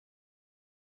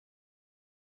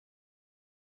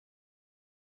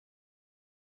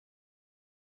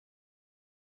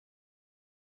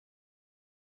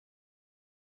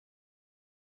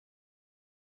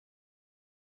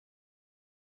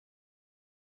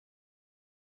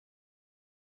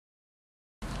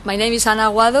My name is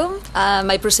Aguado.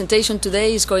 My presentation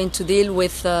today is going to deal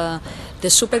with the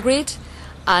Supergrid.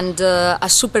 And a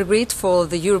Supergrid for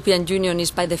the European Union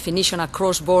is by definition a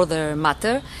cross-border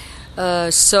matter.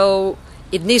 So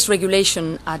it needs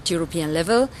regulation at European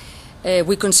level.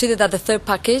 We consider that the third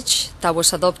package that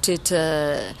was adopted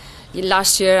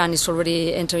last year and is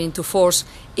already entering into force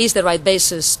is the right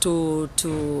basis to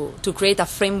create a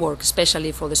framework,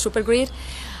 especially for the Supergrid.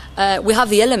 We have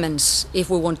the elements if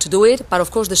we want to do it, but of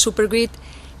course the Supergrid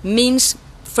means,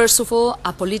 first of all,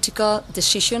 a political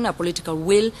decision, a political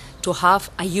will to have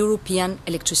a European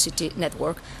electricity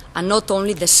network, and not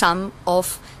only the sum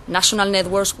of national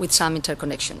networks with some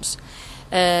interconnections.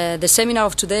 The seminar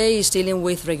of today is dealing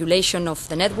with regulation of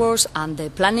the networks and the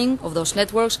planning of those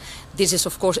networks. This is,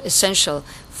 of course, essential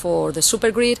for the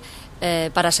Supergrid,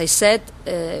 but as I said,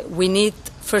 we need,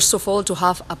 first of all, to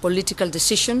have a political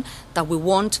decision that we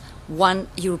want one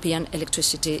European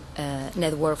electricity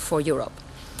network for Europe.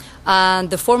 And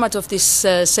the format of this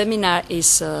seminar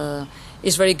is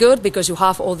very good because you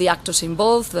have all the actors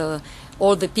involved,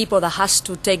 all the people that has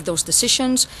to take those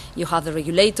decisions. You have the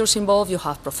regulators involved, you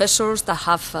have professors that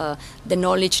have the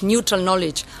knowledge, neutral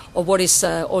knowledge of what is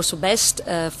also best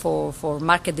for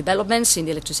market developments in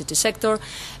the electricity sector.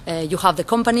 You have the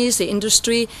companies, the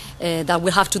industry that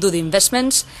will have to do the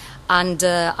investments. And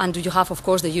you have, of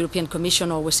course, the European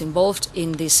Commission always involved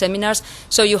in these seminars.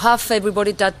 So you have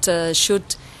everybody that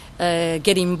should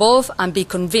get involved and be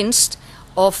convinced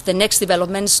of the next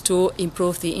developments to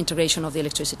improve the integration of the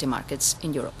electricity markets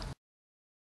in Europe.